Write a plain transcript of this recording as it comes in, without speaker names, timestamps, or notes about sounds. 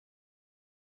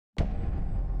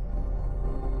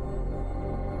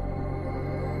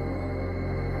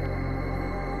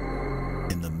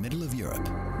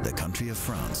The country of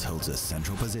France holds a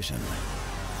central position.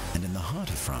 And in the heart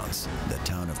of France, the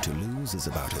town of Toulouse is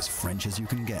about as French as you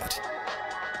can get.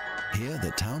 Here,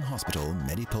 the town hospital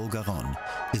Medipol-Garonne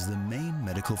is the main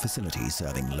medical facility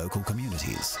serving local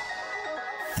communities.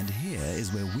 And here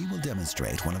is where we will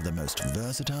demonstrate one of the most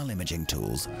versatile imaging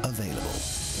tools available.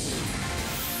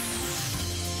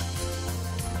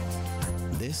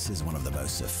 This is one of the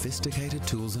most sophisticated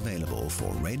tools available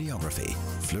for radiography,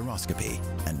 fluoroscopy,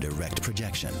 and direct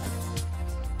projection.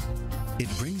 It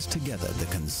brings together the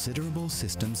considerable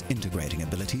systems integrating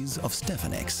abilities of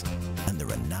Stefanix and the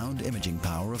renowned imaging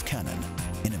power of Canon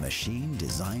in a machine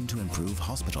designed to improve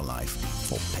hospital life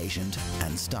for patient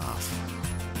and staff.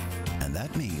 And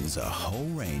that means a whole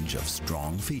range of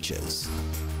strong features.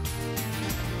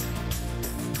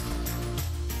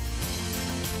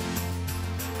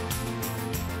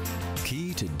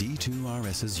 Key to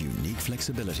D2-RS's unique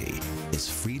flexibility is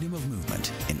freedom of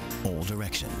movement in all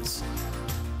directions.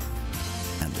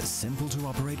 And the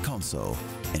simple-to-operate console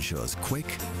ensures quick,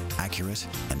 accurate,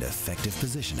 and effective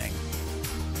positioning.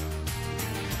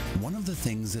 One of the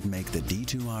things that make the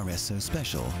D2-RS so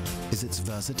special is its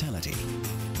versatility.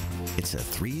 It's a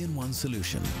 3-in-1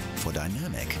 solution for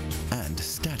dynamic and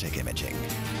static imaging.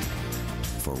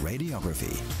 For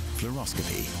radiography,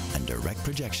 fluoroscopy, and direct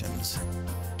projections,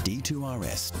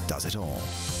 D2-RS does it all.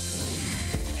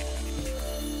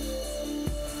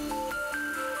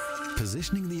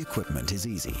 Positioning the equipment is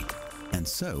easy, and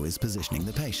so is positioning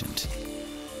the patient.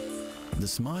 The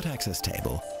Smart Access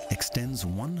Table extends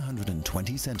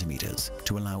 120 centimeters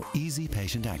to allow easy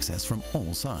patient access from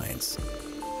all sides.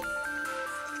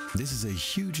 This is a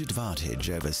huge advantage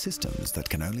over systems that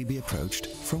can only be approached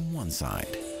from one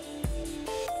side.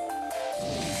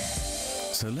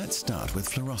 So let's start with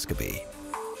fluoroscopy.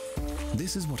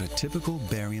 This is what a typical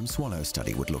barium swallow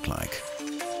study would look like.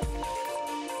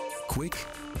 Quick,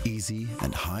 easy,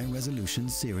 and high-resolution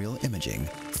serial imaging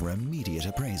for immediate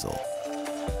appraisal.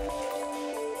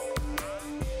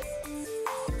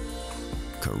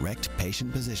 Correct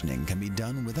patient positioning can be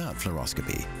done without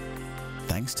fluoroscopy,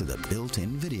 thanks to the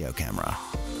built-in video camera.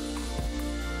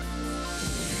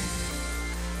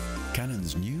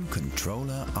 Canon's new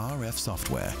Controller RF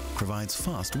software provides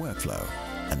fast workflow,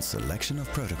 and selection of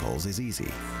protocols is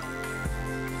easy.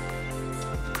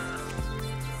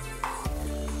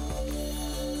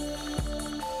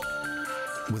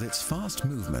 With its fast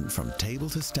movement from table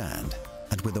to stand,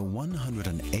 and with a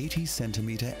 180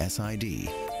 centimeter SID,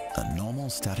 a normal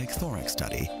static thorax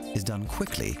study is done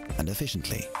quickly and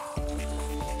efficiently.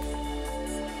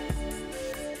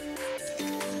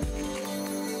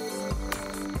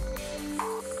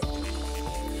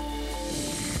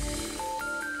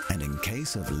 And in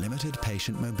case of limited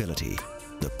patient mobility,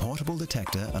 the portable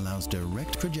detector allows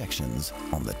direct projections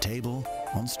on the table,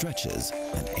 on stretchers,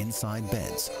 and inside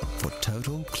beds for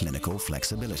total clinical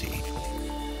flexibility.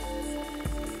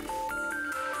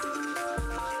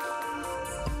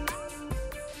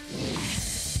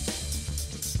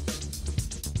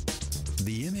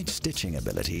 The image stitching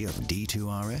ability of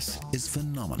D2-RS is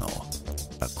phenomenal.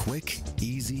 A quick,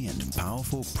 easy, and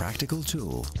powerful practical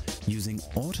tool using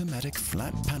automatic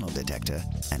flat panel detector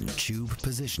and tube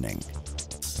positioning.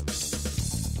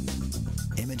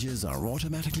 Images are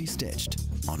automatically stitched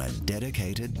on a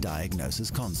dedicated diagnosis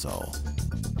console.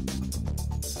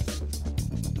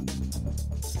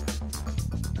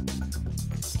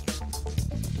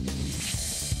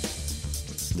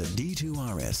 The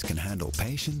D2-RS can handle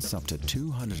patients up to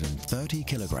 230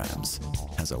 kilograms,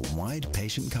 has a wide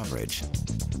patient coverage,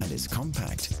 and is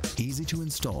compact, easy to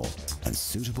install, and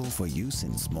suitable for use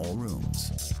in small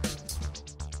rooms.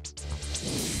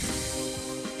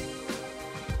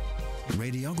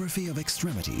 Radiography of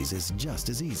extremities is just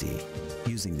as easy,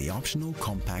 using the optional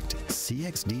compact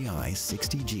CXDI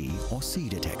 60G or C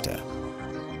detector.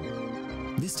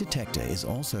 This detector is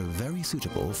also very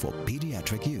suitable for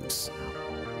pediatric use.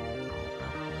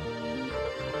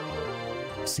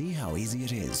 See how easy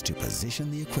it is to position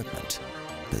the equipment,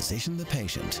 position the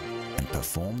patient, and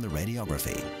perform the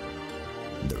radiography.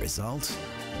 The result?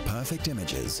 Perfect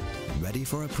images, ready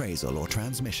for appraisal or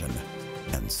transmission,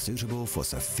 and suitable for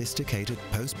sophisticated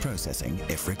post-processing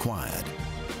if required.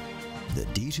 The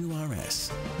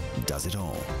D2-RS does it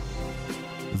all.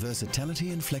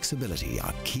 Versatility and flexibility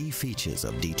are key features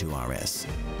of D2-RS,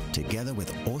 together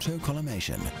with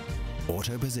auto-collimation,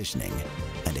 auto-positioning,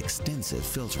 and extensive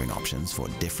filtering options for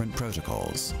different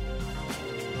protocols.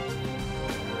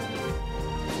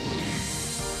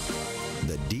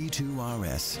 The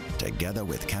D2-RS RS, together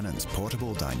with Canon's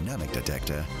portable dynamic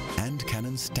detector and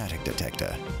Canon's static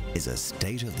detector, is a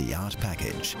state-of-the-art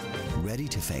package, ready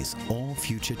to face all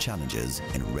future challenges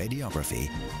in radiography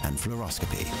and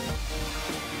fluoroscopy.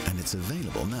 And it's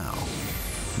available now,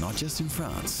 not just in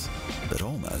France, but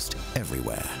almost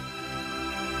everywhere.